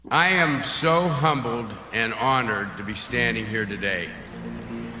I am so humbled and honored to be standing here today.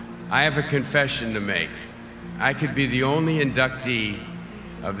 I have a confession to make. I could be the only inductee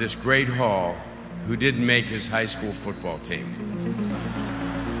of this great hall who didn't make his high school football team.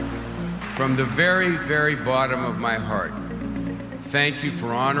 From the very, very bottom of my heart, thank you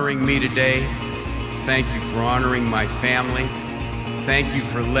for honoring me today. Thank you for honoring my family. Thank you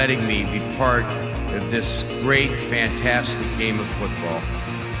for letting me be part of this great, fantastic game of football.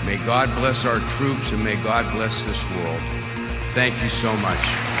 May God bless our troops and may God bless this world. Thank you so much.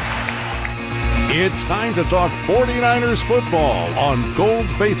 It's time to talk 49ers football on Gold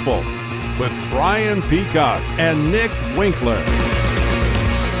Faithful with Brian Peacock and Nick Winkler.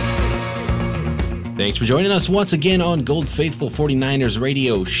 Thanks for joining us once again on Gold Faithful 49ers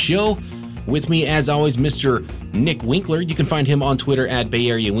radio show. With me, as always, Mr. Nick Winkler. You can find him on Twitter at Bay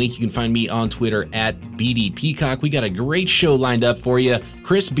Area Wink. You can find me on Twitter at BD Peacock. We got a great show lined up for you.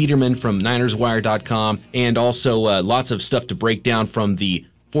 Chris Biederman from NinersWire.com, and also lots of stuff to break down from the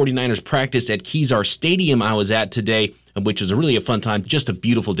 49ers practice at Kezar Stadium I was at today, which was really a fun time. Just a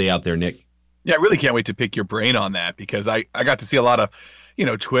beautiful day out there, Nick. Yeah, I really can't wait to pick your brain on that because I got to see a lot of,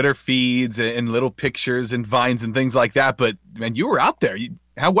 Twitter feeds and little pictures and vines and things like that. But, man, you were out there.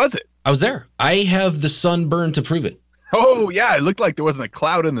 How was it? I was there. I have the sunburn to prove it. Oh, yeah. It looked like there wasn't a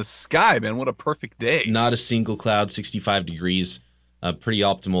cloud in the sky, man. What a perfect day. Not a single cloud, 65 degrees, pretty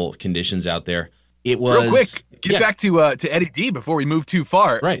optimal conditions out there. It was... Real quick, get back to Eddie D before we move too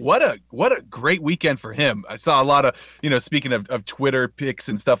far. Right. What a great weekend for him. I saw a lot of, speaking of Twitter pics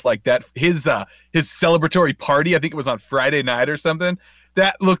and stuff like that, his celebratory party, I think it was on Friday night or something,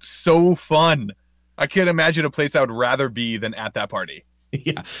 that looked so fun. I can't imagine a place I would rather be than at that party.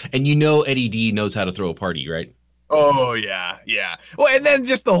 Yeah, and Eddie D knows how to throw a party, right? Oh, yeah. Well, and then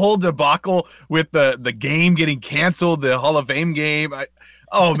just the whole debacle with the game getting canceled, the Hall of Fame game.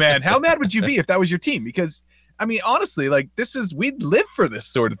 Oh, man, how mad would you be if that was your team? Because, I mean, honestly, we'd live for this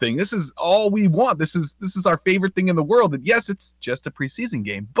sort of thing. This is all we want. This is our favorite thing in the world. And yes, it's just a preseason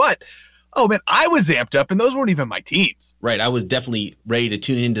game, but oh, man, I was amped up, and those weren't even my teams. Right, I was definitely ready to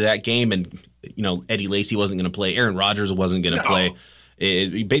tune into that game, and, Eddie Lacy wasn't going to play. Aaron Rodgers wasn't going to play.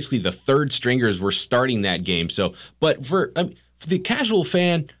 Basically, the third stringers were starting that game. So, but for the casual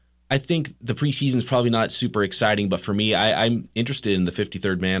fan, I think the preseason is probably not super exciting. But for me, I'm interested in the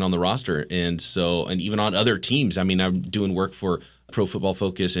 53rd man on the roster, and even on other teams. I mean, I'm doing work for Pro Football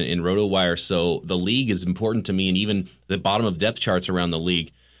Focus and RotoWire, so the league is important to me, and even the bottom of depth charts around the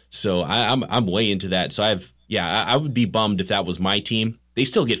league. So I'm way into that. So I would be bummed if that was my team. They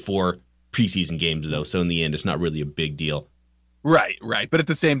still get 4 preseason games though, so in the end, it's not really a big deal. Right. But at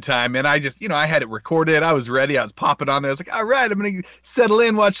the same time, and I just, I had it recorded. I was ready. I was popping on there. I was like, all right, I'm going to settle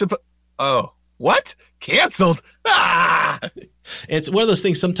in, watch the. Oh, what? Canceled? Ah! It's one of those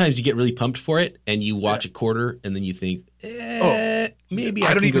things. Sometimes you get really pumped for it, and you watch a quarter, and then you think, maybe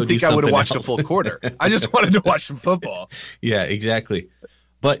I don't even think I would have watched a full quarter. I just wanted to watch some football. Yeah, exactly.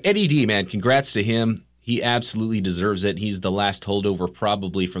 But Eddie D, man, congrats to him. He absolutely deserves it. He's the last holdover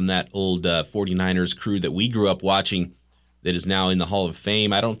probably from that old 49ers crew that we grew up watching that is now in the Hall of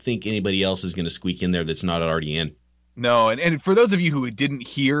Fame. I don't think anybody else is going to squeak in there that's not already in. No, and for those of you who didn't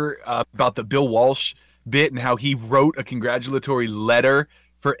hear about the Bill Walsh bit and how he wrote a congratulatory letter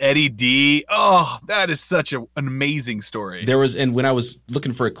for Eddie D, oh, that is such an amazing story. And when I was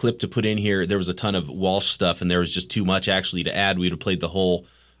looking for a clip to put in here, there was a ton of Walsh stuff, and there was just too much actually to add. We would have played the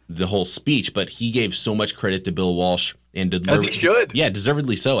whole speech, but he gave so much credit to Bill Walsh, and as he should. Yeah,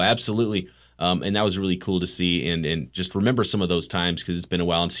 deservedly so, absolutely. And that was really cool to see, and just remember some of those times because it's been a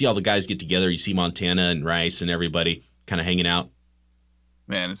while, and see all the guys get together. You see Montana and Rice and everybody kind of hanging out.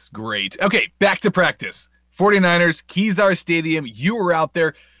 Man, it's great. Okay, back to practice. 49ers, Kezar Stadium, you were out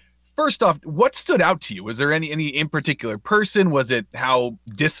there. First off, what stood out to you? Was there any in particular person? Was it how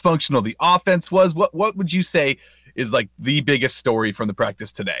dysfunctional the offense was? What would you say is like the biggest story from the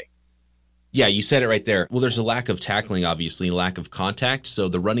practice today? Yeah, you said it right there. Well, there's a lack of tackling, obviously, a lack of contact. So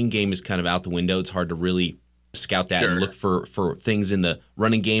the running game is kind of out the window. It's hard to really scout that and look for things in the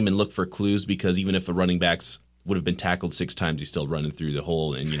running game and look for clues because even if the running backs would have been tackled 6 times, he's still running through the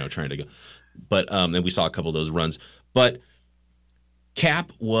hole and, trying to go. But and we saw a couple of those runs. But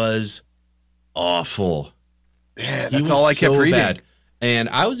Cap was awful. Yeah, that's all I kept reading. Bad. And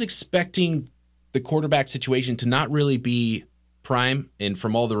I was expecting the quarterback situation to not really be prime. And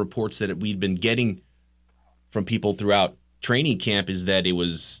from all the reports that we'd been getting from people throughout training camp is that it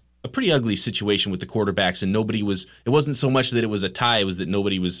was a pretty ugly situation with the quarterbacks. And it wasn't so much that it was a tie. It was that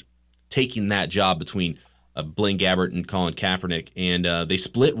nobody was taking that job between Blaine Gabbert and Colin Kaepernick. And they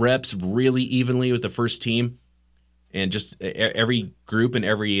split reps really evenly with the first team. and just every group and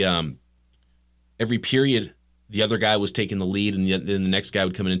every period, the other guy was taking the lead, and then the next guy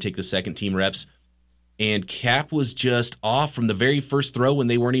would come in and take the second team reps. And Cap was just off from the very first throw when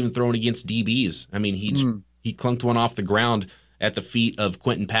they weren't even throwing against DBs. I mean, he clunked one off the ground at the feet of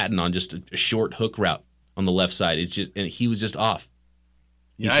Quentin Patton on just a short hook route on the left side. And he was just off.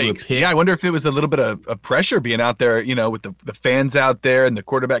 Yikes. Yeah, I wonder if it was a little bit of pressure being out there, with the fans out there and the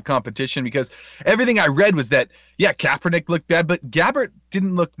quarterback competition, because everything I read was that, Kaepernick looked bad, but Gabbert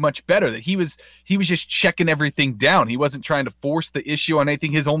didn't look much better, that he was just checking everything down. He wasn't trying to force the issue on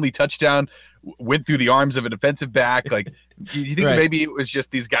anything. His only touchdown went through the arms of a defensive back. Like, do you think maybe it was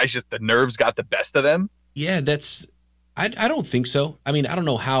just these guys, just the nerves got the best of them? Yeah, I don't think so. I mean, I don't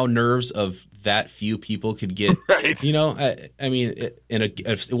know how nerves of that few people could get, right. I mean,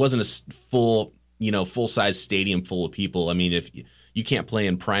 if it wasn't a full-size stadium full of people. I mean, if you can't play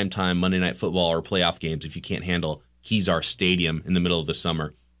in primetime Monday Night Football or playoff games if you can't handle Kezar Stadium in the middle of the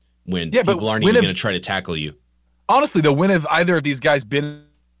summer when people aren't even going to try to tackle you. Honestly, though, when have either of these guys been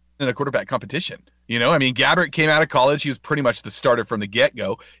in a quarterback competition? I mean, Gabbert came out of college. He was pretty much the starter from the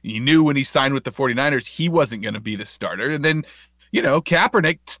get-go. You knew when he signed with the 49ers, he wasn't going to be the starter. And then,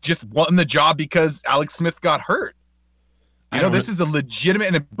 Kaepernick just won the job because Alex Smith got hurt. This is a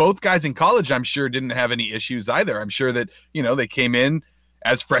legitimate, and both guys in college, I'm sure, didn't have any issues either. I'm sure that, they came in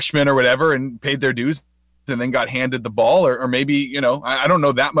as freshmen or whatever and paid their dues and then got handed the ball, or maybe, I don't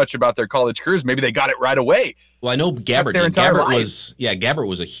know that much about their college careers. Maybe they got it right away. Well, I know Gabbert did. Gabbert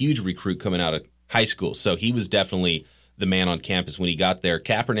was a huge recruit coming out of high school, so he was definitely the man on campus when he got there.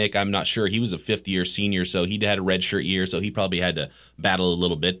 Kaepernick, I'm not sure. He was a fifth-year senior, so he had a redshirt year, so he probably had to battle a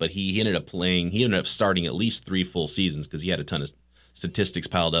little bit, but he ended up playing. He ended up starting at least 3 full seasons because he had a ton of statistics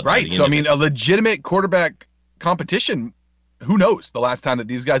piled up. Right, so I mean, a legitimate quarterback competition, who knows the last time that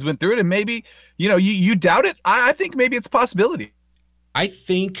these guys went through it, and maybe, you doubt it. I think maybe it's a possibility. I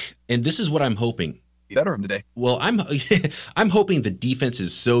think, and this is what I'm hoping. Better him today. Well, I'm hoping the defense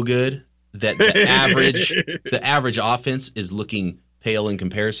is so good that the average offense is looking pale in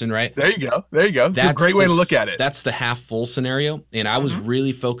comparison, right? There you go. That's a great way to look at it. That's the half full scenario. And I was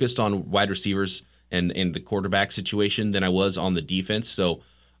really focused on wide receivers and the quarterback situation than I was on the defense. So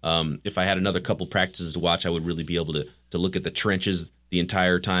if I had another couple practices to watch, I would really be able to look at the trenches the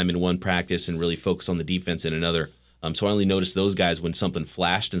entire time in one practice and really focus on the defense in another. So I only noticed those guys when something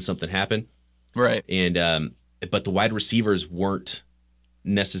flashed and something happened. Right. And but the wide receivers weren't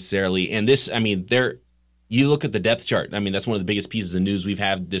necessarily, and this, I mean, you look at the depth chart. I mean, that's one of the biggest pieces of news we've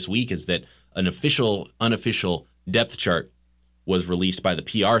had this week is that an unofficial depth chart was released by the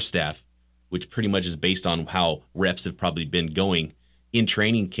PR staff, which pretty much is based on how reps have probably been going in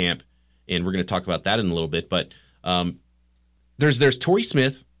training camp, and we're going to talk about that in a little bit. But there's Torrey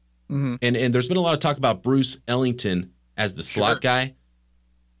Smith, and there's been a lot of talk about Bruce Ellington as the slot guy.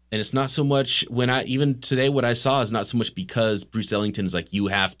 And it's not so much even today, what I saw is not so much because Bruce Ellington is like, you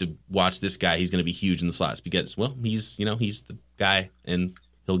have to watch this guy. He's going to be huge in the slots because, well, he's the guy and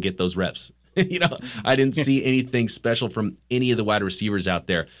he'll get those reps. I didn't see anything special from any of the wide receivers out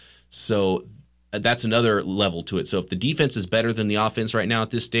there. So that's another level to it. So if the defense is better than the offense right now at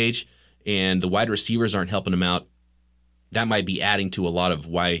this stage and the wide receivers aren't helping them out, that might be adding to a lot of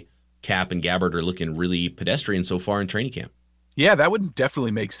why Cap and Gabbert are looking really pedestrian so far in training camp. Yeah, that would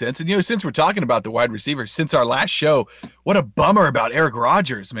definitely make sense. And, since we're talking about the wide receivers, since our last show, what a bummer about Eric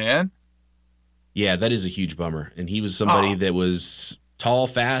Rodgers, man. Yeah, that is a huge bummer. And he was somebody that was tall,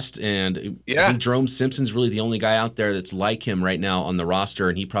 fast, and I think Jerome Simpson's really the only guy out there that's like him right now on the roster,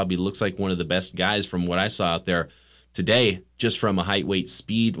 and he probably looks like one of the best guys from what I saw out there today, just from a height, weight,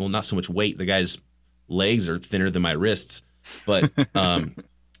 speed. Well, not so much weight. The guy's legs are thinner than my wrists. But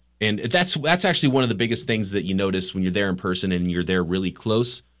and that's actually one of the biggest things that you notice when you're there in person and you're there really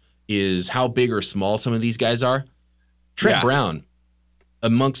close is how big or small some of these guys are. Trent Brown,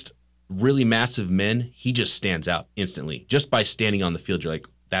 amongst really massive men, he just stands out instantly. Just by standing on the field, you're like,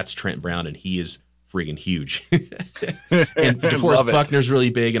 that's Trent Brown, and he is friggin' huge. And DeForest Buckner's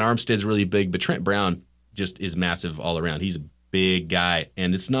really big, and Armstead's really big, but Trent Brown just is massive all around. He's a big guy,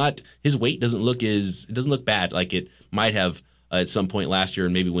 and it's not his weight doesn't look bad like it might have at some point last year,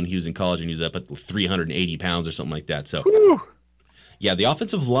 and maybe when he was in college and he was up at 380 pounds or something like that. So, yeah, the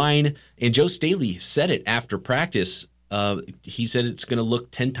offensive line, and Joe Staley said it after practice. He said it's going to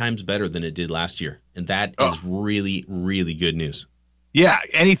look 10 times better than it did last year, and that is really, really good news. Yeah,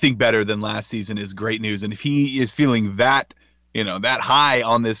 anything better than last season is great news, and if he is feeling that, that high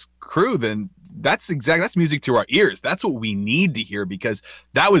on this crew, then that's music to our ears. That's what we need to hear, because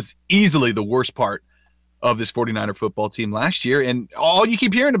that was easily the worst part of this 49er football team last year. And all you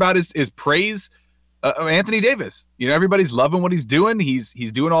keep hearing about is praise Anthony Davis. Everybody's loving what he's doing. He's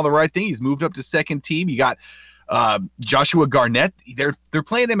doing all the right thing. He's moved up to second team. You got Joshua Garnett. They're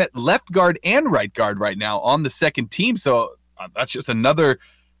playing him at left guard and right guard right now on the second team. So that's just another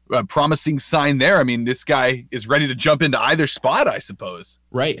promising sign there. I mean, this guy is ready to jump into either spot, I suppose.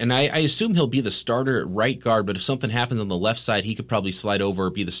 Right, and I assume he'll be the starter at right guard, but if something happens on the left side, he could probably slide over,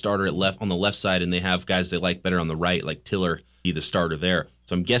 be the starter on the left side, and they have guys they like better on the right, like Tiller, be the starter there.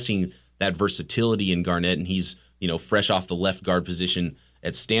 So I'm guessing that versatility in Garnett, and he's fresh off the left guard position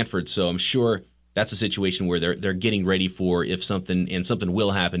at Stanford, so I'm sure that's a situation where they're getting ready for if something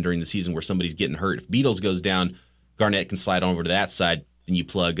will happen during the season where somebody's getting hurt. If Beatles goes down, Garnett can slide on over to that side, and you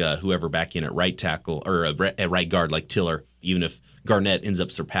plug whoever back in at right tackle or at right guard like Tiller, even if Garnett ends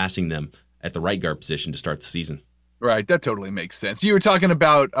up surpassing them at the right guard position to start the season. Right, that totally makes sense. You were talking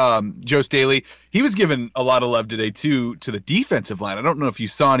about Joe Staley. He was given a lot of love today, too, to the defensive line. I don't know if you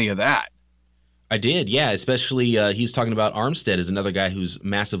saw any of that. I did, yeah, especially he's talking about Armstead as another guy who's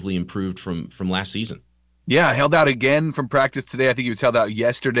massively improved from last season. Yeah, held out again from practice today. I think he was held out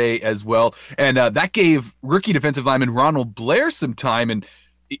yesterday as well. And that gave rookie defensive lineman Ronald Blair some time. And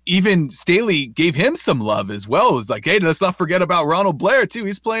even Staley gave him some love as well. It was like, hey, let's not forget about Ronald Blair, too.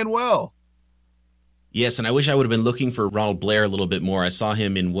 He's playing well. Yes, and I wish I would have been looking for Ronald Blair a little bit more. I saw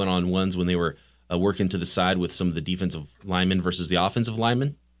him in one-on-ones when they were working to the side with some of the defensive linemen versus the offensive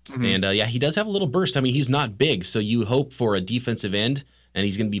linemen. Mm-hmm. And, he does have a little burst. I mean, he's not big, so you hope for a defensive end, and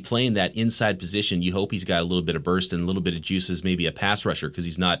he's going to be playing that inside position. You hope he's got a little bit of burst and a little bit of juice as maybe a pass rusher because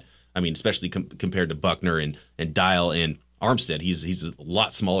he's not, especially compared to Buckner and Dial and Armstead, he's a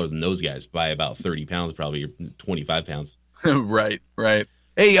lot smaller than those guys by about 30 pounds probably, or 25 pounds. Right.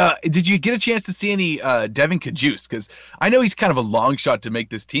 Hey, did you get a chance to see any Devin Kajus? Because I know he's kind of a long shot to make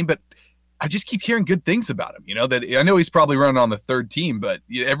this team, but I just keep hearing good things about him. That I know he's probably running on the third team, but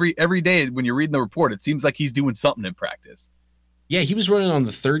every day when you're reading the report, it seems like he's doing something in practice. Yeah, he was running on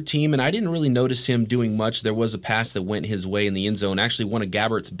the third team, and I didn't really notice him doing much. There was a pass that went his way in the end zone. Actually, one of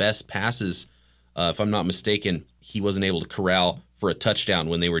Gabbert's best passes, if I'm not mistaken, he wasn't able to corral for a touchdown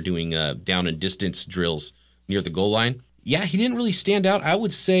when they were doing down and distance drills near the goal line. Yeah, he didn't really stand out. I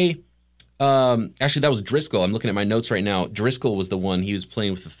would say, actually, that was Driscoll. I'm looking at my notes right now. Driscoll was the one. He was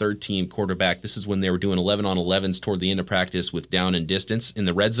playing with the third team quarterback. This is when they were doing 11-on-11s toward the end of practice with down and distance in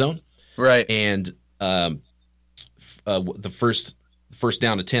the red zone. Right. And the first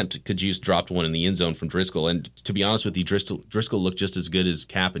down attempt, Kajus dropped one in the end zone from Driscoll. And to be honest with you, Driscoll looked just as good as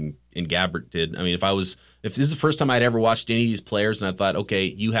Cap and Gabbert did. I mean, if this is the first time I'd ever watched any of these players and I thought, okay,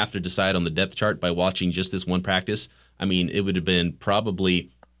 you have to decide on the depth chart by watching just this one practice, I mean, it would have been probably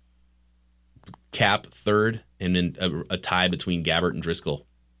Cap third and then a tie between Gabbert and Driscoll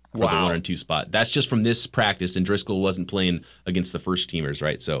for the 1 and 2 spot. That's just from this practice, and Driscoll wasn't playing against the first teamers,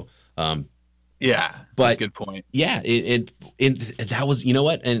 right? So, yeah, that's a good point. Yeah, that was, you know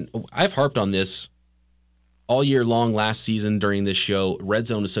what? And I've harped on this all year long last season during this show. Red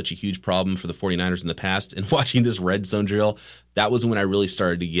zone is such a huge problem for the 49ers in the past. And watching this red zone drill, that was when I really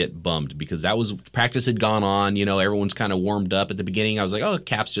started to get bummed because practice had gone on. Everyone's kind of warmed up at the beginning. I was like, oh,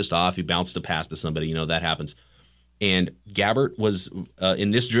 Cap's just off. He bounced a pass to somebody. That happens. And Gabbert was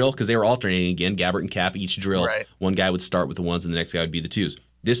in this drill because they were alternating again. Gabbert and Cap each drill. Right. One guy would start with the ones and the next guy would be the twos.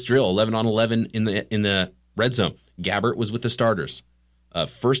 This drill, 11-on-11 in the red zone, Gabbert was with the starters.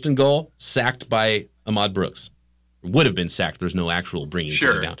 First and goal, sacked by Ahmad Brooks. Would have been sacked. There's no actual bringing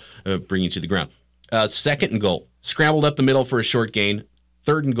to the ground. Second and goal, scrambled up the middle for a short gain.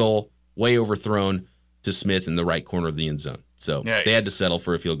 Third and goal, way overthrown to Smith in the right corner of the end zone. So They had to settle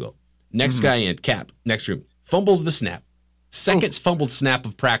for a field goal. Next guy in, Cap, next room, fumbles the snap. Second fumbled snap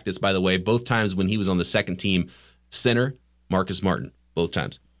of practice, by the way, both times when he was on the second team. Center, Marcus Martin, both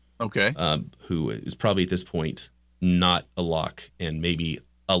times. Okay. Who is probably at this point not a lock and maybe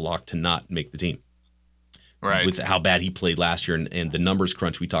a lock to not make the team. Right. With how bad he played last year and the numbers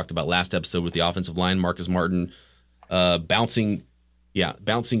crunch we talked about last episode with the offensive line, Marcus Martin bouncing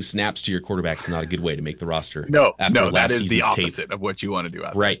snaps to your quarterback is not a good way to make the roster. No, that is the opposite of what you want to do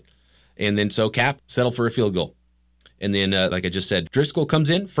out there. Right. And then so Cap settled for a field goal. And then, like I just said, Driscoll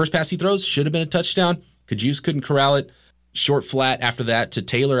comes in. First pass he throws should have been a touchdown. Kajus couldn't corral it. Short flat after that to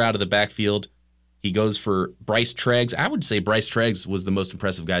Taylor out of the backfield. He goes for Bryce Treggs. I would say Bryce Treggs was the most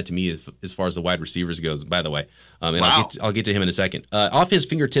impressive guy to me as far as the wide receivers goes, by the way. I'll get to him in a second. Off his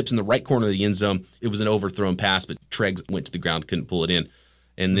fingertips in the right corner of the end zone, it was an overthrown pass, but Treggs went to the ground, couldn't pull it in.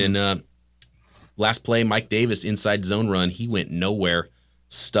 And then last play, Mike Davis, inside zone run. He went nowhere,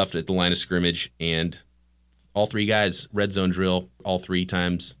 stuffed at the line of scrimmage, and all three guys, red zone drill, all three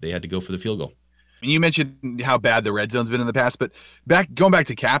times they had to go for the field goal. You mentioned how bad the red zone's been in the past, but going back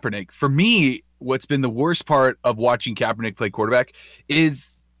to Kaepernick, for me, what's been the worst part of watching Kaepernick play quarterback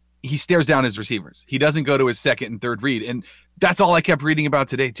is he stares down his receivers. He doesn't go to his second and third read. And that's all I kept reading about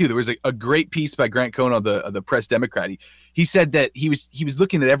today too. There was a great piece by Grant Cohn on the Press Democrat. He said that he was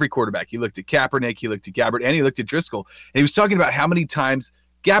looking at every quarterback. He looked at Kaepernick, he looked at Gabbert, and he looked at Driscoll. And he was talking about how many times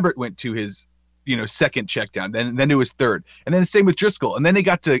Gabbert went to his second check down, then to his third. And then the same with Driscoll. And then they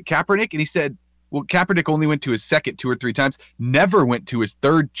got to Kaepernick, and he said, well, Kaepernick only went to his second 2 or 3 times, never went to his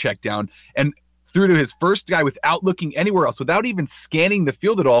third check down, and threw to his first guy without looking anywhere else, without even scanning the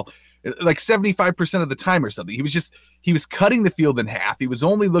field at all, like 75% of the time or something. He was cutting the field in half. He was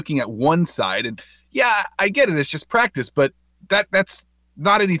only looking at one side. And yeah, I get it. It's just practice, but that's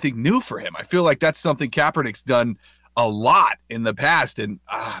not anything new for him. I feel like that's something Kaepernick's done a lot in the past. And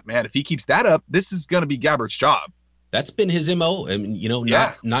man, if he keeps that up, this is going to be Gabbert's job. That's been his MO. I mean,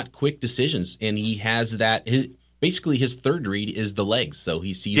 not quick decisions. And he has that. Basically, his third read is the legs. So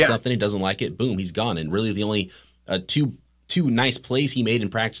he sees something, he doesn't like it, boom, he's gone. And really the only two nice plays he made in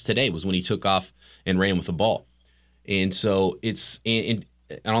practice today was when he took off and ran with the ball. And so and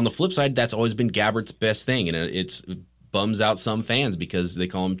on the flip side, that's always been Gabbert's best thing. And it bums out some fans because they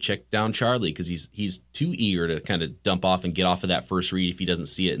call him check down Charlie, because he's too eager to kind of dump off and get off of that first read if he doesn't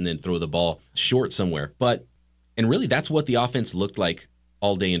see it and then throw the ball short somewhere. And really that's what the offense looked like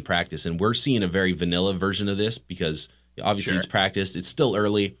all day in practice. And we're seeing a very vanilla version of this because obviously it's practice. It's still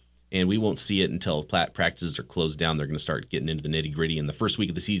early, and we won't see it until practices are closed down. They're going to start getting into the nitty-gritty. In the first week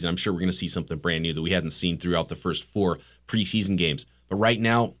of the season, I'm sure we're going to see something brand new that we hadn't seen throughout the first 4 preseason games. But right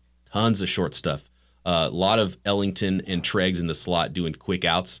now, tons of short stuff. A lot of Ellington and Treggs in the slot doing quick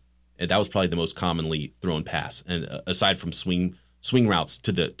outs. And that was probably the most commonly thrown pass. And aside from swing routes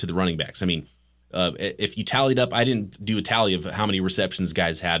to the running backs. I mean, if you tallied up, I didn't do a tally of how many receptions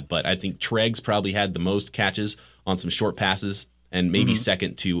guys had, but I think Treggs probably had the most catches on some short passes, and maybe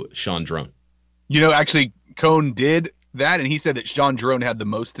second to Sean Drone. Actually, Cohn did that, and he said that Sean Drone had the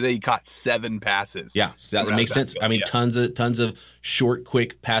most today. He caught 7 passes. Yeah, so that makes sense. I mean, tons of short,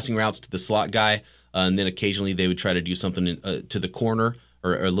 quick passing routes to the slot guy, and then occasionally they would try to do something to the corner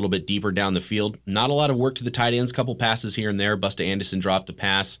or a little bit deeper down the field. Not a lot of work to the tight ends, couple passes here and there. Busta Anderson dropped a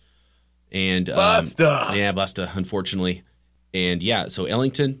pass. And Busta, unfortunately. And so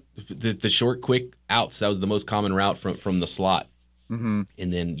Ellington, the short, quick outs, that was the most common route from the slot. Mm-hmm.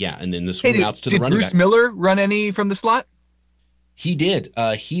 And then the swing outs to the running back. Did Bruce Miller run any from the slot? He did.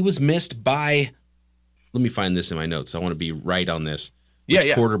 He was missed by, let me find this in my notes. I want to be right on this.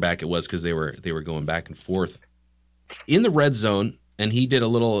 Which quarterback it was, because they were going back and forth. In the red zone, and he did a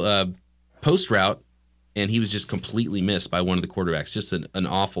little post route, and he was just completely missed by one of the quarterbacks. Just an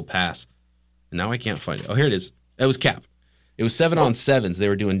awful pass. And now I can't find it. Oh, here it is. It was Cap. It was 7-on-7s. They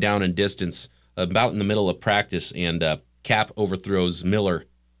were doing down and distance about in the middle of practice, and Cap overthrows Miller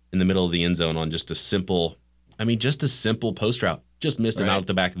in the middle of the end zone on just a simple post route. Just missed him out at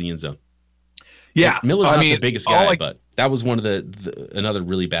the back of the end zone. Yeah, Miller's not the biggest guy, but that was one of another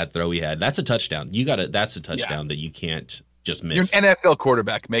really bad throw he had. That's a touchdown. That's a touchdown that you can't just miss. You're an NFL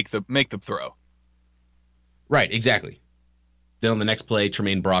quarterback. Make the throw. Right, exactly. Then on the next play,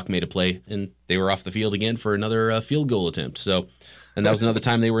 Tremaine Brock made a play, and they were off the field again for another field goal attempt. So, and that was another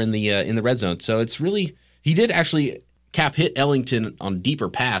time they were in the red zone. So it's really, he did actually, Cap hit Ellington on a deeper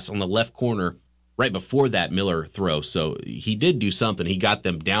pass on the left corner right before that Miller throw. So he did do something. He got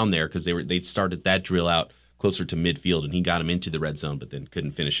them down there because they'd started that drill out closer to midfield, and he got them into the red zone, but then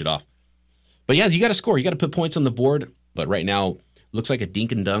couldn't finish it off. But yeah, you got to score. You got to put points on the board. But right now, looks like a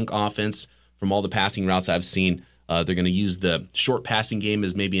dink and dunk offense from all the passing routes I've seen. They're going to use the short passing game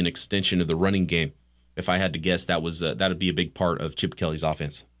as maybe an extension of the running game. If I had to guess, that would be a big part of Chip Kelly's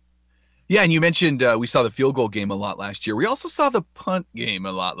offense. Yeah, and you mentioned we saw the field goal game a lot last year. We also saw the punt game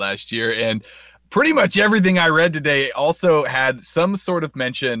a lot last year, and pretty much everything I read today also had some sort of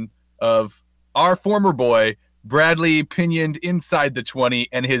mention of our former boy, Bradley, pinioned inside the 20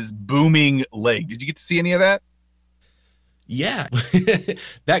 and his booming leg. Did you get to see any of that? Yeah,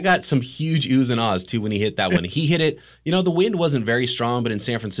 that got some huge oohs and ahs too when he hit that one. He hit it, the wind wasn't very strong, but in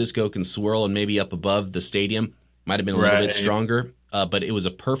San Francisco can swirl, and maybe up above the stadium might have been a little bit stronger. But it was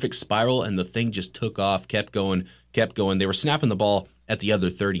a perfect spiral, and the thing just took off, kept going. They were snapping the ball at the other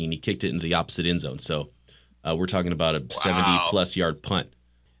 30, and he kicked it into the opposite end zone. So we're talking about a 70-plus yard punt.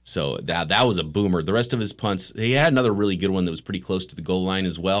 So that was a boomer. The rest of his punts, he had another really good one that was pretty close to the goal line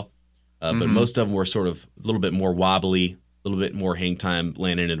as well. But most of them were sort of a little bit more wobbly, a little bit more hang time,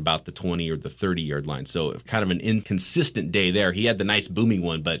 landing at about the 20 or the 30-yard line. So kind of an inconsistent day there. He had the nice booming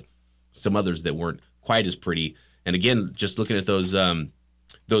one, but some others that weren't quite as pretty. And again, just looking at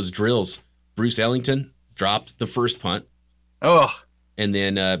those drills, Bruce Ellington dropped the first punt. Oh. And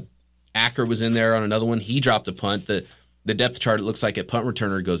then Acker was in there on another one. He dropped a punt. The depth chart, it looks like at punt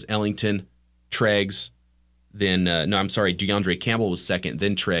returner goes Ellington, Treggs, then DeAndre Campbell was second,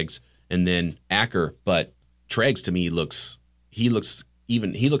 then Treggs, and then Acker. But Treggs to me looks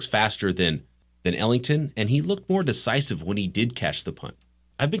faster than Ellington, and he looked more decisive when he did catch the punt.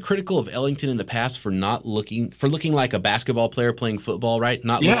 I've been critical of Ellington in the past for looking like a basketball player playing football, right?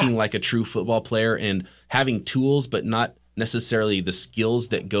 Not looking like a true football player and having tools, but not necessarily the skills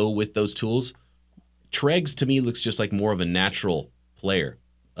that go with those tools. Treggs to me looks just like more of a natural player,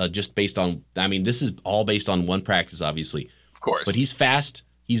 just based on. I mean, this is all based on one practice, obviously. Of course. But he's fast.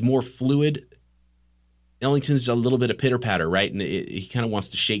 He's more fluid. Ellington's a little bit of pitter patter, right? And he kind of wants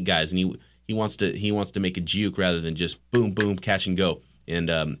to shake guys, and he wants to make a juke rather than just boom boom catch and go. And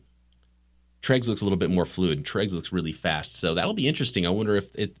Treggs looks a little bit more fluid. Treggs looks really fast, so that'll be interesting. I wonder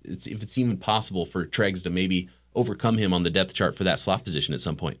if it's even possible for Treggs to maybe overcome him on the depth chart for that slot position at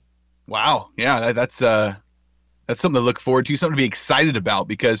some point. Wow, yeah, that's something to look forward to, something to be excited about,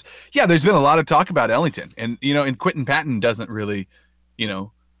 because there's been a lot of talk about Ellington, and and Quentin Patton doesn't really,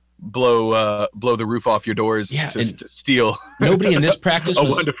 blow the roof off your doors to steal. Nobody in this practice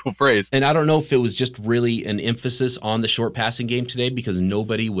was a wonderful phrase. And I don't know if it was just really an emphasis on the short passing game today because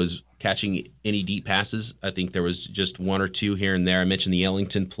nobody was catching any deep passes. I think there was just one or two here and there. I mentioned the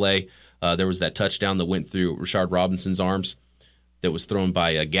Ellington play. There was that touchdown that went through Rashard Robinson's arms that was thrown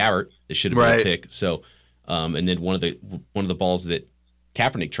by Garrett. It should have been a pick. So, and then one of the balls that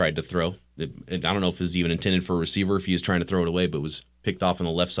Kaepernick tried to throw. I don't know if it was even intended for a receiver, if he was trying to throw it away, but was picked off on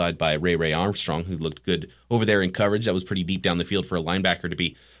the left side by Ray Armstrong, who looked good over there in coverage. That was pretty deep down the field for a linebacker to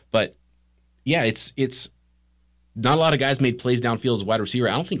be. But yeah, it's not a lot of guys made plays downfield as a wide receiver.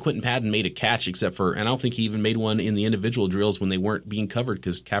 I don't think Quentin Patton made a catch and I don't think he even made one in the individual drills when they weren't being covered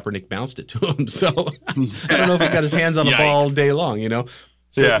because Kaepernick bounced it to him. So I don't know if he got his hands on the ball all day long,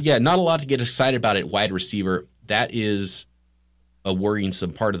 So not a lot to get excited about at wide receiver. That is a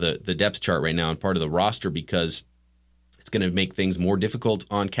worrisome part of the depth chart right now and part of the roster because it's going to make things more difficult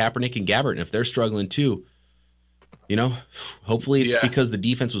on Kaepernick and Gabbert. And if they're struggling too, hopefully it's because the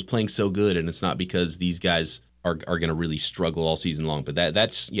defense was playing so good and it's not because these guys are going to really struggle all season long. But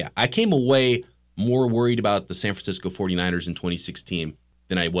that's I came away more worried about the San Francisco 49ers in 2016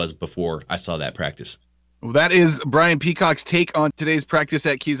 than I was before I saw that practice. Well, that is Brian Peacock's take on today's practice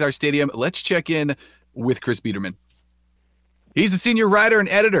at Kezar Stadium. Let's check in with Chris Biederman. He's a senior writer and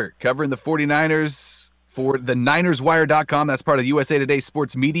editor covering the 49ers for the NinersWire.com. That's part of the USA Today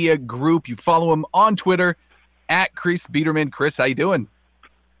Sports Media Group. You follow him on Twitter at Chris Biederman. Chris, how you doing?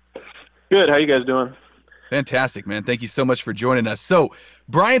 Good. How you guys doing? Fantastic, man. Thank you so much for joining us. So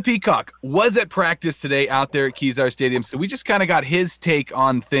Brian Peacock was at practice today out there at Kezar Stadium. So we just kind of got his take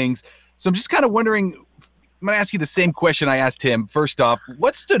on things. So I'm just kind of wondering, I'm going to ask you the same question I asked him. First off,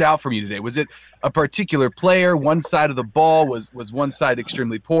 what stood out for you today? Was it a particular player? One side of the ball? Was one side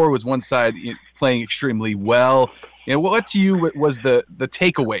extremely poor? Was one side playing extremely well? What to you was the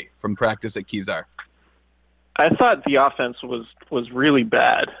takeaway from practice at Kezar? I thought the offense was really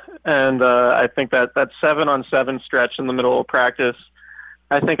bad. And I think that 7-on-7 stretch in the middle of practice,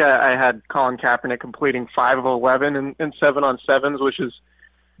 I think I had Colin Kaepernick completing 5 of 11 in 7-on-7s, which is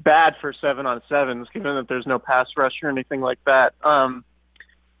bad for 7-on-7s, given that there's no pass rush or anything like that.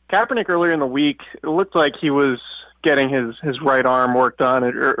 Kaepernick earlier in the week, it looked like he was getting his right arm worked on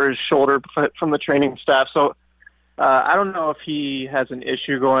or his shoulder from the training staff. So I don't know if he has an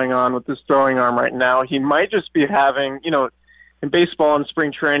issue going on with his throwing arm right now. He might just be having, in baseball and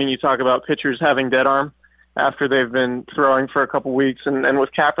spring training, you talk about pitchers having dead arm after they've been throwing for a couple weeks. And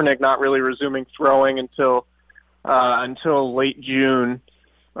with Kaepernick not really resuming throwing until late June,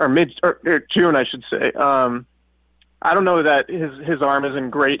 or June, I should say. I don't know that his arm is in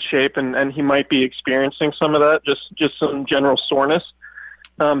great shape, and he might be experiencing some of that, just some general soreness.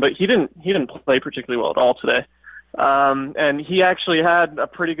 But he didn't play particularly well at all today. And he actually had a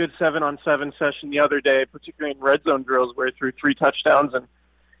pretty good 7-on-7 session the other day, particularly in red zone drills where he threw 3 touchdowns,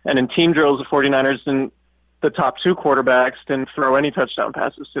 and in team drills, the 49ers and the top 2 quarterbacks didn't throw any touchdown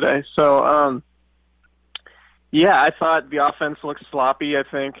passes today. So, I thought the offense looked sloppy. I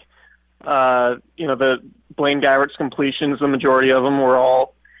think, the Blaine Gabbert's completions, the majority of them were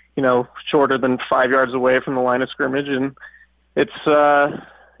all, shorter than 5 yards away from the line of scrimmage. And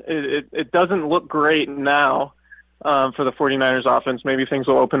it doesn't look great now for the 49ers offense. Maybe things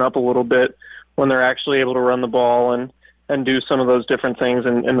will open up a little bit when they're actually able to run the ball and do some of those different things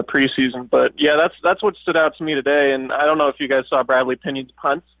in the preseason. But yeah, that's what stood out to me today. And I don't know if you guys saw Bradley Pinion's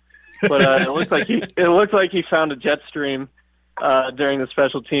punts, but it looked like he found a jet stream during the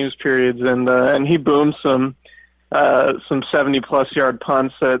special teams periods, and he boomed some some 70-plus yard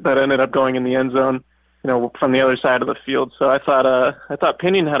punts that ended up going in the end zone, from the other side of the field. So I thought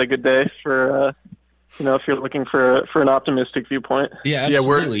Pinion had a good day for, if you're looking for an optimistic viewpoint. Yeah,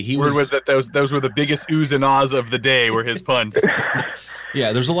 absolutely. Word was that those were the biggest oohs and ahs of the day were his punts.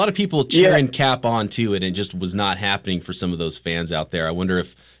 Yeah, there's a lot of people cheering Cap on too, and it just was not happening for some of those fans out there. I wonder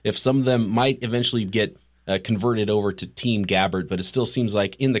if some of them might eventually get converted over to Team Gabbert, but it still seems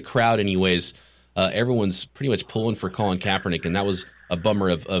like in the crowd anyways, everyone's pretty much pulling for Colin Kaepernick, and that was a bummer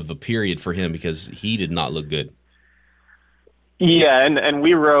of a period for him because he did not look good. Yeah, and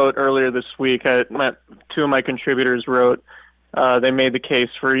we wrote earlier this week, two of my contributors wrote, they made the case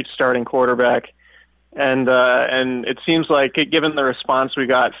for each starting quarterback. And it seems like, given the response we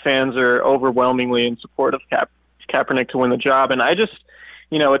got, fans are overwhelmingly in support of Kaepernick to win the job. And I just,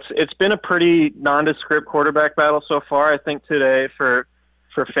 it's been a pretty nondescript quarterback battle so far. I think today, for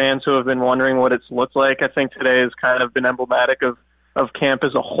fans who have been wondering what it's looked like, I think today has kind of been emblematic of camp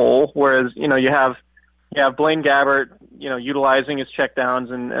as a whole. Whereas, you have Blaine Gabbert, utilizing his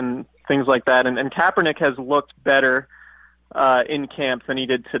checkdowns and things like that. And Kaepernick has looked better in camp than he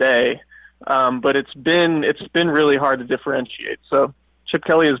did today. But it's been really hard to differentiate. So Chip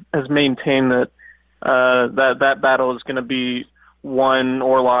Kelly has maintained that that battle is going to be won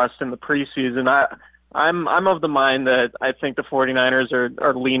or lost in the preseason. I'm of the mind that I think the 49ers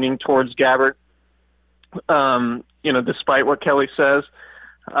are leaning towards Gabbert, despite what Kelly says.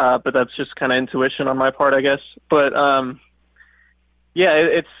 But that's just kind of intuition on my part, I guess. But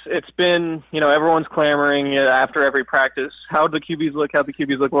it's been, everyone's clamoring after every practice. How'd the QBs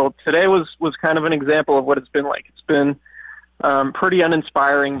look? Well, today was kind of an example of what it's been like. It's been pretty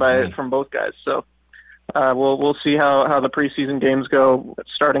uninspiring from both guys. So we'll see how the preseason games go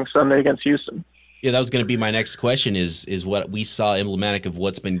starting Sunday against Houston. Yeah, that was going to be my next question is what we saw emblematic of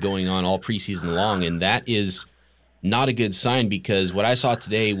what's been going on all preseason long, and that is not a good sign because what I saw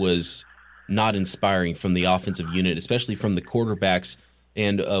today was not inspiring from the offensive unit, especially from the quarterbacks.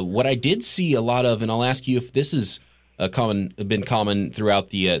 And what I did see a lot of, and I'll ask you if this is been common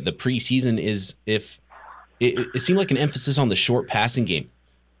throughout the preseason, is if it seemed like an emphasis on the short passing game.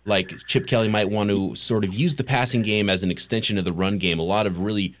 Like Chip Kelly might want to sort of use the passing game as an extension of the run game. A lot of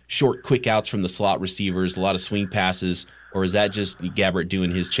really short, quick outs from the slot receivers, a lot of swing passes, or is that just Gabbert doing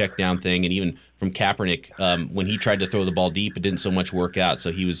his check down thing? And even from Kaepernick, when he tried to throw the ball deep, it didn't so much work out.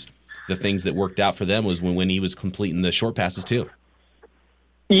 So the things that worked out for them was when he was completing the short passes too.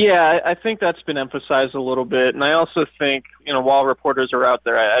 Yeah, I think that's been emphasized a little bit. And I also think, while reporters are out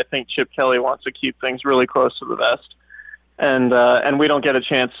there, I think Chip Kelly wants to keep things really close to the vest. And we don't get a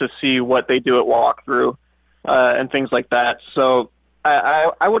chance to see what they do at walkthrough and things like that. So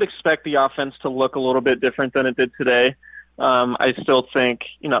I would expect the offense to look a little bit different than it did today. I still think,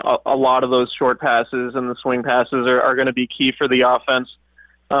 a lot of those short passes and the swing passes are going to be key for the offense,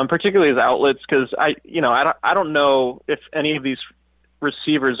 particularly as outlets, because I don't know if any of these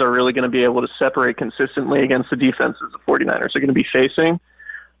receivers are really going to be able to separate consistently against the defenses the 49ers are going to be facing.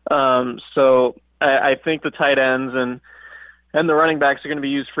 So I think the tight ends and the running backs are going to be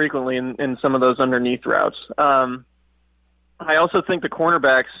used frequently in some of those underneath routes. I also think the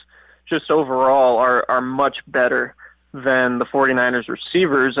cornerbacks just overall are much better than the 49ers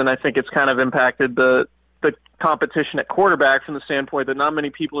receivers, and I think it's kind of impacted the competition at quarterback from the standpoint that not many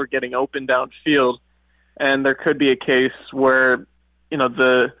people are getting open downfield, and there could be a case where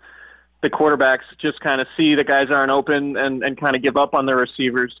the quarterbacks just kind of see the guys aren't open and kind of give up on their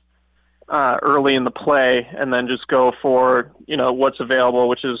receivers early in the play, and then just go for what's available,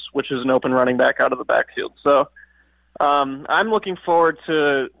 which is an open running back out of the backfield. So I'm looking forward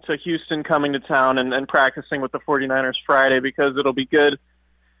to Houston coming to town and practicing with the 49ers Friday, because it'll be good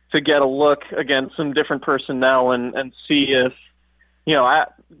to get a look against some different personnel and see if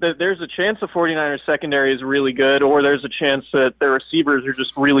there's a chance the 49ers secondary is really good, or there's a chance that their receivers are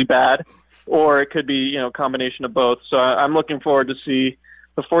just really bad, or it could be a combination of both. So I'm looking forward to see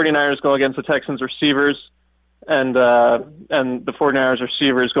the 49ers go against the Texans receivers and the 49ers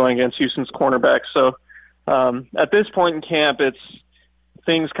receivers going against Houston's cornerbacks. So at this point in camp,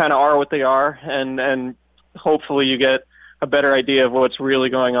 things kind of are what they are, and hopefully you get a better idea of what's really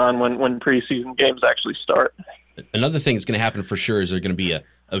going on when preseason games actually start. Another thing that's going to happen for sure is there's going to be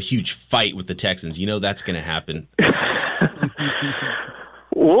a huge fight with the Texans. That's going to happen.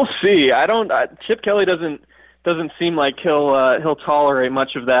 We'll see. Chip Kelly doesn't seem like he'll tolerate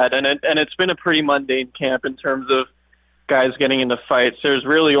much of that, and it's been a pretty mundane camp in terms of guys getting into fights. There's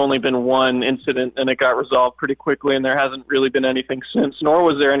really only been one incident, and it got resolved pretty quickly, and there hasn't really been anything since, nor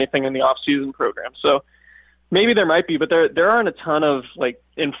was there anything in the off-season program. So maybe there might be, but there aren't a ton of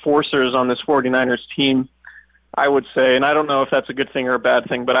enforcers on this 49ers team. I would say, and I don't know if that's a good thing or a bad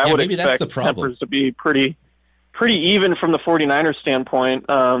thing, but I would maybe that's expect the problem. tempers to be pretty even from the 49ers standpoint.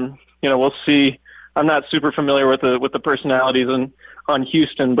 We'll see. I'm not super familiar with the personalities on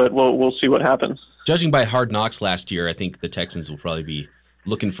Houston, but we'll see what happens. Judging by Hard Knocks last year, I think the Texans will probably be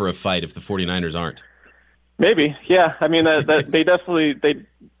looking for a fight if the 49ers aren't. Maybe, yeah. I mean, that they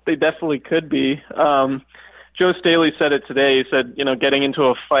definitely could be. Joe Staley said it today. He said, getting into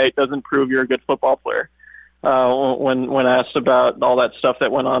a fight doesn't prove you're a good football player. When asked about all that stuff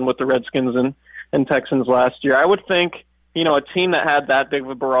that went on with the Redskins and Texans last year, I would think, a team that had that big of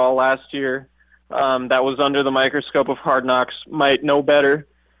a brawl last year, that was under the microscope of Hard Knocks, might know better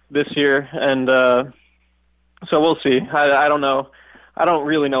this year. And so we'll see. I don't know. I don't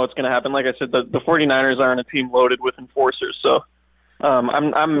really know what's going to happen. Like I said, the 49ers aren't a team loaded with enforcers, so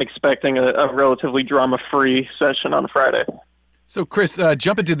I'm expecting a relatively drama-free session on Friday. So, Chris,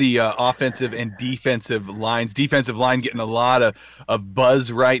 jump into the offensive and defensive lines. Defensive line getting a lot of buzz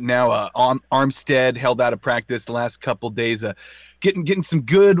right now. Armstead held out of practice the last couple days. Getting some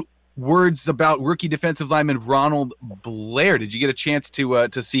good words about rookie defensive lineman Ronald Blair. Did you get a chance to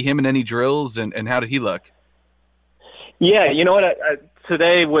see him in any drills, and how did he look? Yeah, you know what?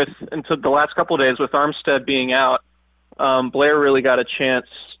 Today, until the last couple of days with Armstead being out, Blair really got a chance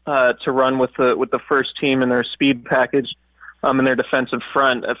to run with the first team in their speed package. In their defensive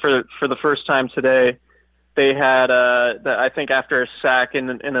front. For the first time today, they had, I think after a sack in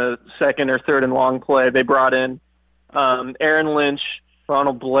a second or third and long play, they brought in Aaron Lynch,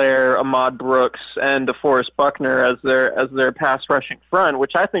 Ronald Blair, Ahmad Brooks, and DeForest Buckner as their pass rushing front,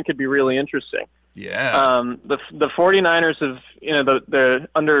 which I think could be really interesting. Yeah. The 49ers have, they're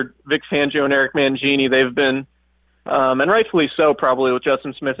under Vic Fangio and Eric Mangini, they've been, and rightfully so probably with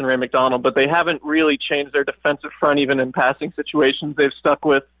Justin Smith and Ray McDonald, but they haven't really changed their defensive front even in passing situations. They've stuck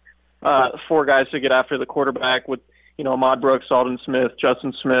with four guys to get after the quarterback with, Ahmad Brooks, Alden Smith,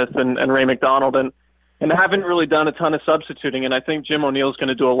 Justin Smith, and Ray McDonald, and haven't really done a ton of substituting. And I think Jim O'Neill's going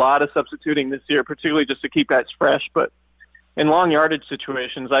to do a lot of substituting this year, particularly just to keep guys fresh. But in long yardage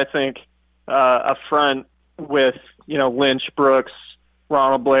situations, I think a front with, Lynch, Brooks,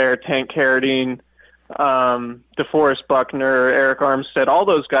 Ronald Blair, Tank Carradine, DeForest Buckner, Eric Armstead, all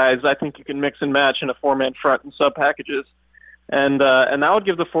those guys, I think you can mix and match in a four-man front and sub packages. And that would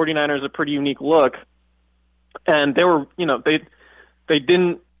give the 49ers a pretty unique look. And they were, they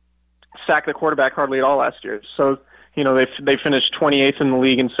didn't sack the quarterback hardly at all last year. So, they finished 28th in the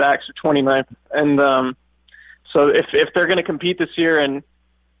league in sacks, or 29th. And so if they're going to compete this year and,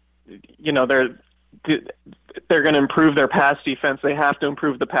 they're going to improve their pass defense, they have to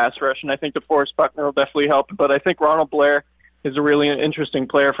improve the pass rush, and I think DeForest Buckner will definitely help. But I think Ronald Blair is a really interesting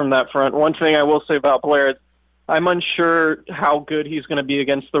player from that front. One thing I will say about Blair is I'm unsure how good he's going to be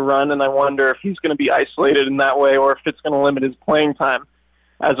against the run, and I wonder if he's going to be isolated in that way or if it's going to limit his playing time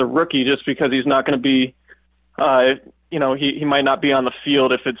as a rookie just because he's not going to be, he might not be on the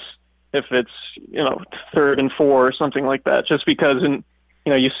field if it's 3rd and 4 or something like that, just because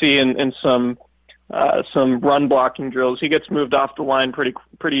you see in some run blocking drills, he gets moved off the line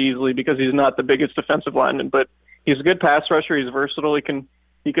pretty easily because he's not the biggest defensive lineman, but he's a good pass rusher. He's versatile.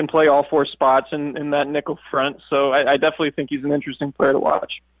 He can play all four spots in that nickel front. So I definitely think he's an interesting player to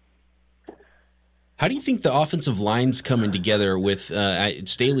watch. How do you think the offensive line's coming together with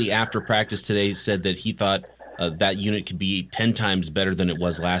Staley after practice today said that he thought that unit could be 10 times better than it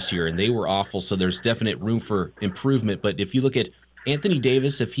was last year, and they were awful, so there's definite room for improvement. But if you look at Anthony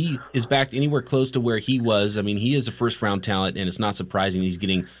Davis, if he is back anywhere close to where he was, I mean, he is a first-round talent, and it's not surprising he's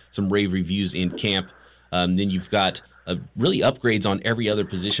getting some rave reviews in camp. Then you've got really upgrades on every other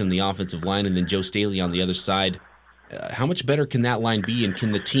position in the offensive line, and then Joe Staley on the other side. How much better can that line be, and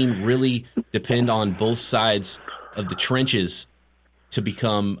can the team really depend on both sides of the trenches to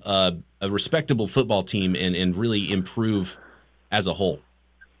become a respectable football team and really improve as a whole?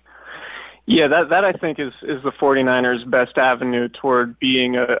 Yeah, that I think is the 49ers' best avenue toward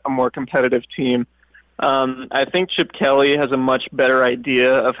being a more competitive team. I think Chip Kelly has a much better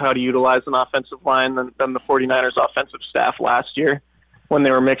idea of how to utilize an offensive line than the 49ers' offensive staff last year when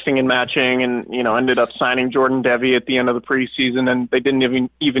they were mixing and matching and, ended up signing Jordan Devey at the end of the preseason, and they didn't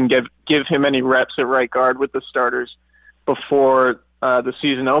even give him any reps at right guard with the starters before the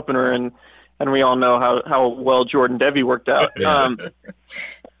season opener, and we all know how well Jordan Devey worked out.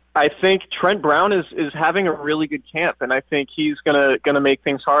 I think Trent Brown is having a really good camp, and I think he's gonna make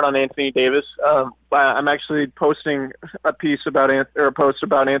things hard on Anthony Davis. I'm actually posting a post about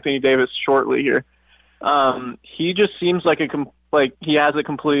Anthony Davis shortly here. He just seems like he has a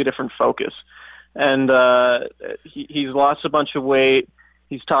completely different focus, and he's lost a bunch of weight.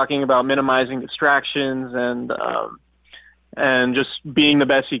 he's talking about minimizing distractions and just being the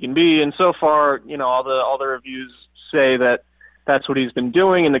best he can be. And so far, all the reviews say that that's what he's been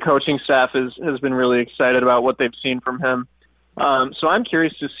doing, and the coaching staff has been really excited about what they've seen from him. So I'm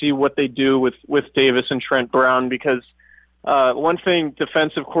curious to see what they do with Davis and Trent Brown, because one thing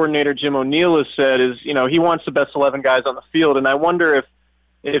defensive coordinator Jim O'Neill has said is, he wants the best 11 guys on the field, and I wonder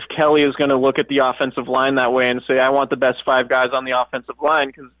if Kelly is going to look at the offensive line that way and say, I want the best 5 guys on the offensive line,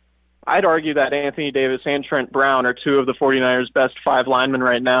 because I'd argue that Anthony Davis and Trent Brown are 2 of the 49ers' best 5 linemen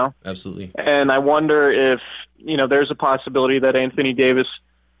right now. Absolutely. And I wonder if, there's a possibility that Anthony Davis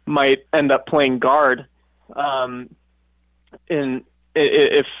might end up playing guard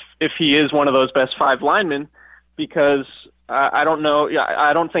if he is one of those best 5 linemen, because I don't know.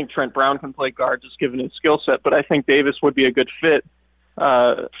 I don't think Trent Brown can play guard just given his skill set, but I think Davis would be a good fit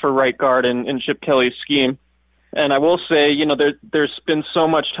for right guard in Chip Kelly's scheme. And I will say, there's been so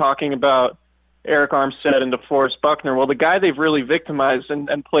much talking about Eric Armstead and DeForest Buckner. Well, the guy they've really victimized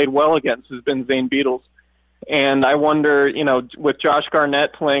and played well against has been Zane Beadles. And I wonder, with Josh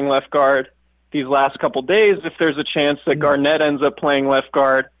Garnett playing left guard these last couple days, if there's a chance that Garnett ends up playing left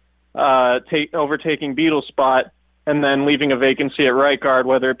guard, overtaking Beadles' spot, and then leaving a vacancy at right guard,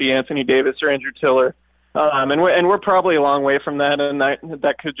 whether it be Anthony Davis or Andrew Tiller. And we're probably a long way from that, and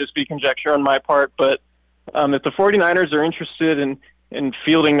that could just be conjecture on my part. But if the 49ers are interested in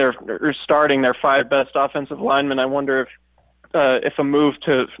fielding or starting their 5 best offensive linemen, I wonder if a move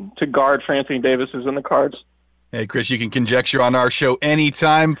to guard for Anthony Davis is in the cards. Hey, Chris, you can conjecture on our show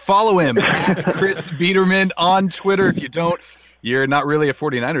anytime. Follow him, Chris Biederman, on Twitter. If you don't, you're not really a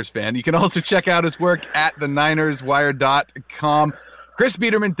 49ers fan. You can also check out his work at theninerswire.com. Chris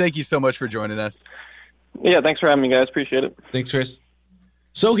Biederman, thank you so much for joining us. Yeah, thanks for having me, guys. Appreciate it. Thanks, Chris.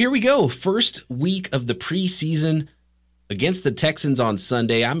 So here we go. First week of the preseason against the Texans on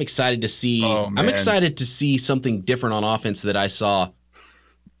Sunday. I'm excited to see. I'm excited to see something different on offense that I saw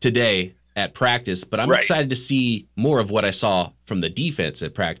today at practice, but I'm excited to see more of what I saw from the defense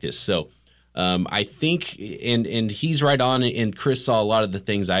at practice. So I think, and he's right on, and Chris saw a lot of the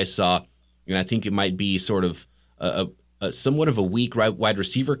things I saw, and I think it might be sort of a somewhat of a weak wide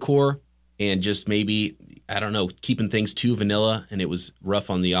receiver core, and just maybe, I don't know, keeping things too vanilla, and it was rough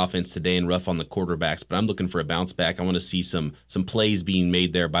on the offense today and rough on the quarterbacks, but I'm looking for a bounce back. I want to see some plays being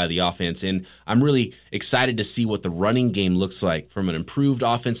made there by the offense, and I'm really excited to see what the running game looks like from an improved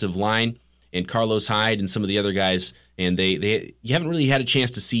offensive line and Carlos Hyde and some of the other guys, and you haven't really had a chance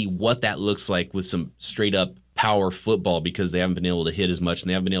to see what that looks like with some straight-up power football because they haven't been able to hit as much and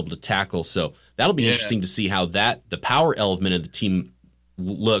they haven't been able to tackle, so that'll be interesting to see how the power element of the team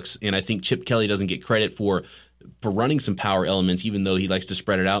looks, and I think Chip Kelly doesn't get credit for running some power elements, even though he likes to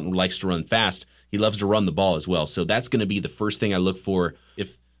spread it out and likes to run fast. He loves to run the ball as well. So that's going to be the first thing I look for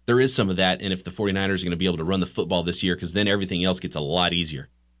if there is some of that, and if the 49ers are going to be able to run the football this year, because then everything else gets a lot easier.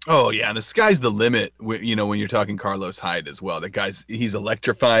 Oh, yeah, the sky's the limit, when you're talking Carlos Hyde as well. That he's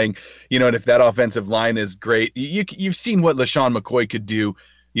electrifying, and if that offensive line is great, you've seen what LaShawn McCoy could do,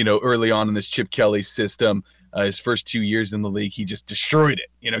 early on in this Chip Kelly system. His first 2 years in the league, he just destroyed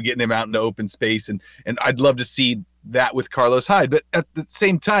it, getting him out into open space. And I'd love to see that with Carlos Hyde. But at the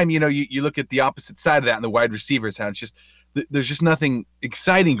same time, you look at the opposite side of that and the wide receivers, how there's just nothing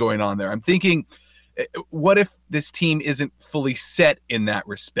exciting going on there. I'm thinking, what if this team isn't fully set in that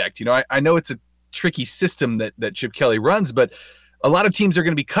respect? I know it's a tricky system that Chip Kelly runs, but a lot of teams are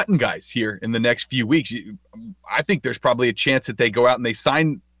going to be cutting guys here in the next few weeks. I think there's probably a chance that they go out and they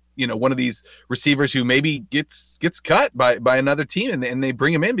sign one of these receivers who maybe gets cut by another team, and they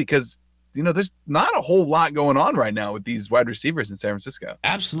bring him in because there's not a whole lot going on right now with these wide receivers in San Francisco.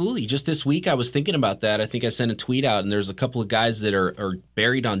 Absolutely. Just this week I was thinking about that. I think I sent a tweet out, and there's a couple of guys that are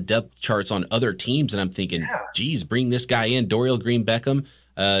buried on depth charts on other teams, and I'm thinking, geez, bring this guy in, Dorial Green-Beckham.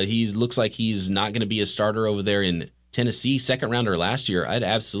 He looks like he's not going to be a starter over there in Tennessee, second rounder last year. I'd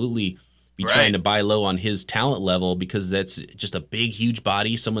absolutely be trying to buy low on his talent level, because that's just a big, huge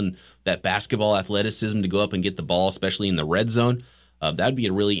body, someone that basketball athleticism to go up and get the ball, especially in the red zone. That'd be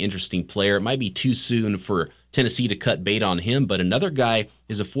a really interesting player. It might be too soon for Tennessee to cut bait on him, but another guy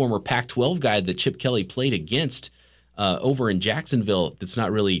is a former Pac-12 guy that Chip Kelly played against over in Jacksonville that's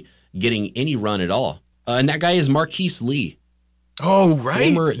not really getting any run at all. And that guy is Marquise Lee. Oh,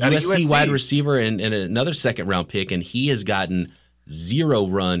 right. Former USC wide receiver and another second-round pick, and he has gotten zero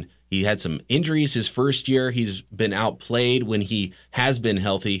run. He had some injuries his first year. He's been outplayed when he has been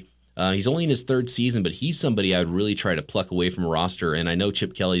healthy. He's only in his third season, but he's somebody I would really try to pluck away from a roster. And I know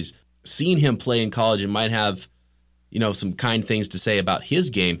Chip Kelly's seen him play in college and might have, some kind things to say about his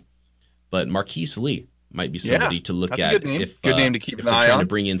game. But Marquise Lee, might be somebody to look that's at a good name. if Good name to keep if an they're eye trying on. to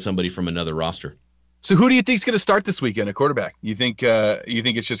bring in somebody from another roster. So who do you think is going to start this weekend at quarterback? You think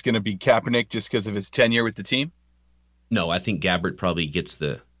it's just going to be Kaepernick just because of his tenure with the team? No, I think Gabbert probably gets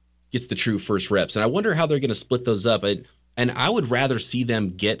the true first reps, and I wonder how they're going to split those up. And I would rather see them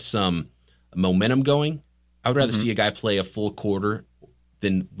get some momentum going. I would rather see a guy play a full quarter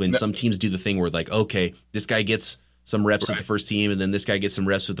than when some teams do the thing where like, okay, this guy gets some reps with the first team, and then this guy gets some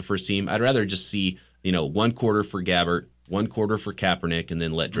reps with the first team. I'd rather just see 1 quarter for Gabbert, 1 quarter for Kaepernick, and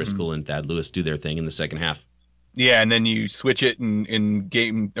then let Driscoll and Thad Lewis do their thing in the second half. Yeah, and then you switch it in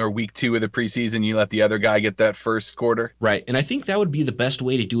game or week 2 of the preseason. You let the other guy get that first quarter. Right, and I think that would be the best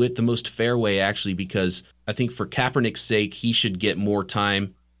way to do it, the most fair way actually, because I think for Kaepernick's sake, he should get more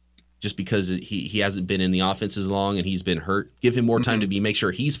time just because he hasn't been in the offense as long and he's been hurt. Give him more time to make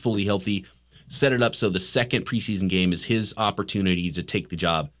sure he's fully healthy. Set it up so the second preseason game is his opportunity to take the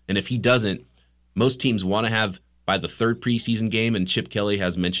job. And if he doesn't, most teams want to have by the third preseason game, and Chip Kelly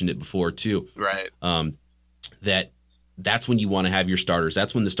has mentioned it before too. Right. That's when you want to have your starters.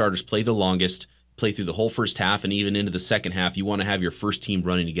 That's when the starters play the longest, play through the whole first half, and even into the second half. You want to have your first team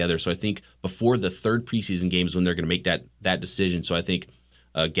running together. So I think before the third preseason game is when they're going to make that decision. So I think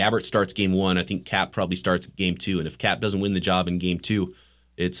Gabbert starts game 1. I think Cap probably starts game 2. And if Cap doesn't win the job in game 2,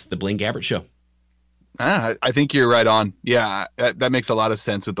 it's the Blaine Gabbert show. I think you're right on. Yeah, that makes a lot of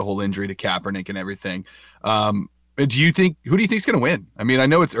sense with the whole injury to Kaepernick and everything. Who do you think is going to win? I mean, I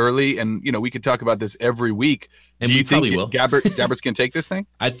know it's early, and we could talk about this every week. And do you think will. Gabbert's going to take this thing?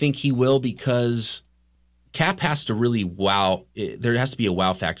 I think he will, because Cap has to really wow. There has to be a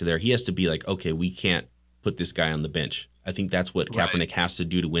wow factor there. He has to be like, okay, we can't put this guy on the bench. I think that's what Kaepernick has to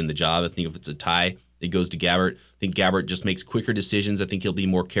do to win the job. I think if it's a tie, it goes to Gabbert. I think Gabbert just makes quicker decisions. I think he'll be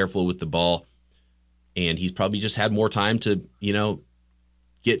more careful with the ball, and he's probably just had more time to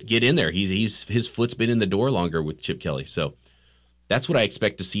get in there. His foot's been in the door longer with Chip Kelly. So that's what I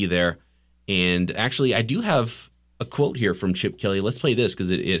expect to see there. And actually, I do have a quote here from Chip Kelly. Let's play this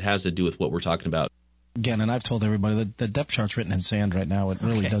because it has to do with what we're talking about. Again, and I've told everybody that the depth chart's written in sand right now. It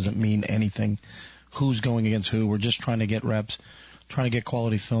really doesn't mean anything. Who's going against who? We're just trying to get reps, trying to get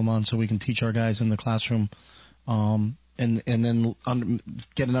quality film on so we can teach our guys in the classroom, and then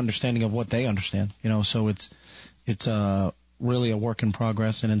get an understanding of what they understand. So it's really a work in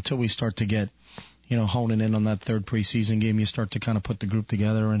progress. And until we start to get, honing in on that third preseason game, you start to kind of put the group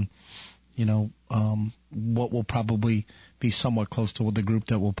together and, what will probably be somewhat close to the group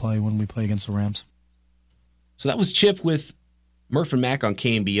that will play when we play against the Rams. So that was Chip with Murph and Mac on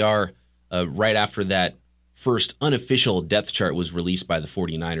KNBR right after that first unofficial depth chart was released by the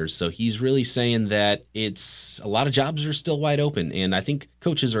 49ers. So he's really saying that a lot of jobs are still wide open. And I think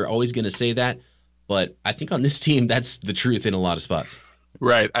coaches are always going to say that. But I think on this team, that's the truth in a lot of spots.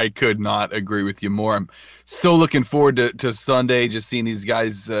 Right. I could not agree with you more. I'm so looking forward to Sunday, just seeing these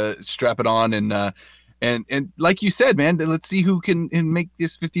guys strap it on. And like you said, man, let's see who can make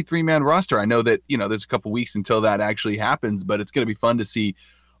this 53-man roster. I know that, there's a couple weeks until that actually happens, but it's going to be fun to see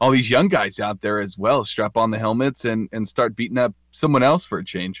all these young guys out there as well strap on the helmets and start beating up someone else for a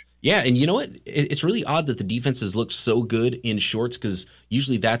change. Yeah, and you know what? It's really odd that the defenses look so good in shorts, because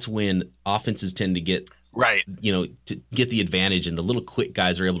usually that's when offenses tend to get to get the advantage, and the little quick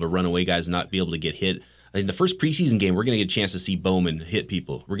guys are able to run away guys and not be able to get hit. In the first preseason game, we're going to get a chance to see Bowman hit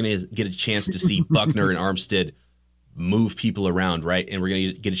people. We're going to get a chance to see Buckner and Armstead move people around, right? And we're going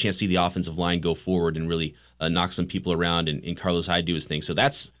to get a chance to see the offensive line go forward and really knock some people around and Carlos Hyde do his thing. So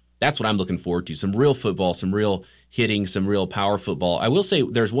that's what I'm looking forward to. Some real football, some real hitting, some real power football. I will say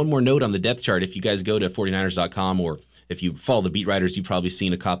there's one more note on the depth chart. If you guys go to 49ers.com, or if you follow the beat writers, you've probably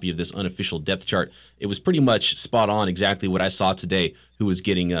seen a copy of this unofficial depth chart. It was pretty much spot on exactly what I saw today, who was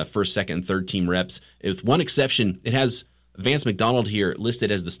getting first, second, and third team reps. With one exception, it has Vance McDonald here listed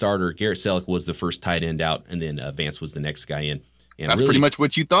as the starter. Garrett Selleck was the first tight end out, and then Vance was the next guy in. And that's really pretty much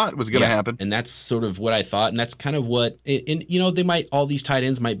what you thought was going to happen. And that's sort of what I thought, and that's kind of what – and all these tight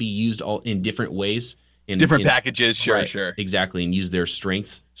ends might be used all in different ways. Different packages, sure. Exactly, and use their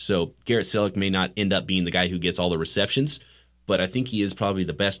strengths. So Garrett Selleck may not end up being the guy who gets all the receptions, but I think he is probably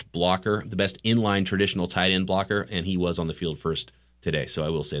the best blocker, the best inline traditional tight end blocker, and he was on the field first today, so I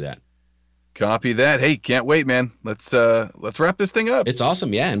will say that. Copy that. Hey, can't wait, man. Let's wrap this thing up. It's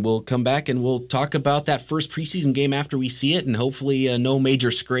awesome, yeah, and we'll come back and we'll talk about that first preseason game after we see it, and hopefully no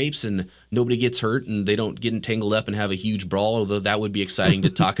major scrapes and nobody gets hurt and they don't get entangled up and have a huge brawl, although that would be exciting to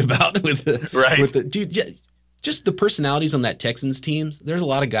talk about with the dude. Just the personalities on that Texans team. There's a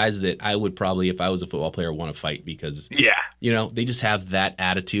lot of guys that I would probably, if I was a football player, want to fight because they just have that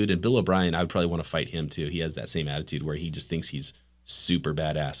attitude. And Bill O'Brien, I would probably want to fight him too. He has that same attitude where he just thinks he's super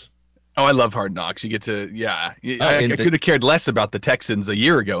badass. Oh, I love Hard Knocks. You get to, yeah. Oh, I could have cared less about the Texans a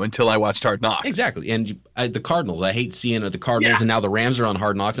year ago until I watched Hard Knocks. Exactly. And the Cardinals, I hate seeing the Cardinals, and now the Rams are on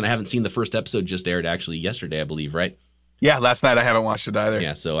Hard Knocks, and I haven't seen the first episode, just aired actually yesterday, I believe, right? Yeah, last night I haven't watched it either.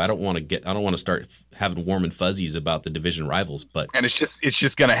 Yeah, so I don't want to start having warm and fuzzies about the division rivals, but and it's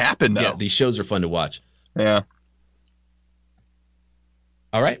just going to happen now. Yeah, these shows are fun to watch. Yeah.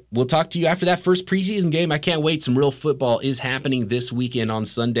 All right, we'll talk to you after that first preseason game. I can't wait. Some real football is happening this weekend on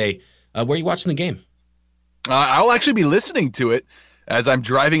Sunday. Where are you watching the game? I'll actually be listening to it as I'm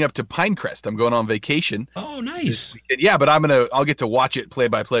driving up to Pinecrest. I'm going on vacation. Oh, nice. Yeah, but I'll get to watch it play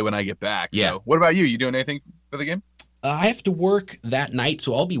by play when I get back. Yeah. So what about you? You doing anything for the game? I have to work that night,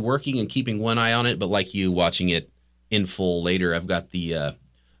 so I'll be working and keeping one eye on it. But like you, watching it in full later. I've got the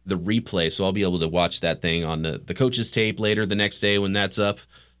replay, so I'll be able to watch that thing on the coach's tape later the next day when that's up.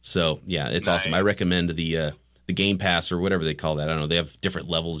 So yeah, it's awesome. I recommend the Game Pass or whatever they call that. I don't know. They have different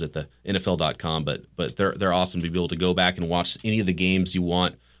levels at the NFL.com, but they're awesome to be able to go back and watch any of the games you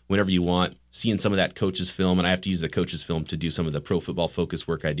want whenever you want. Seeing some of that coach's film, and I have to use the coach's film to do some of the Pro Football Focus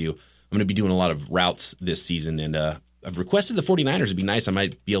work I do. I'm going to be doing a lot of routes this season, and I've requested the 49ers. It'd be nice. I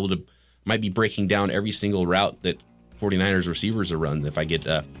might be breaking down every single route that 49ers receivers are run if I get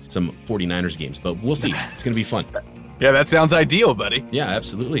some 49ers games. But we'll see. It's going to be fun. Yeah, that sounds ideal, buddy. Yeah,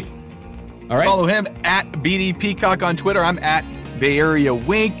 absolutely. All right. Follow him at BD Peacock on Twitter. I'm at Bay Area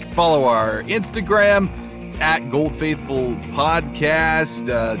Wink. Follow our Instagram. It's at Gold Faithful Podcast.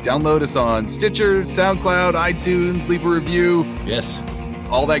 Download us on Stitcher, SoundCloud, iTunes. Leave a review. Yes.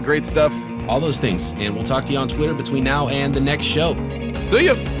 All that great stuff. All those things. And we'll talk to you on Twitter between now and the next show. See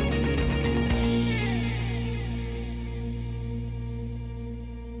ya.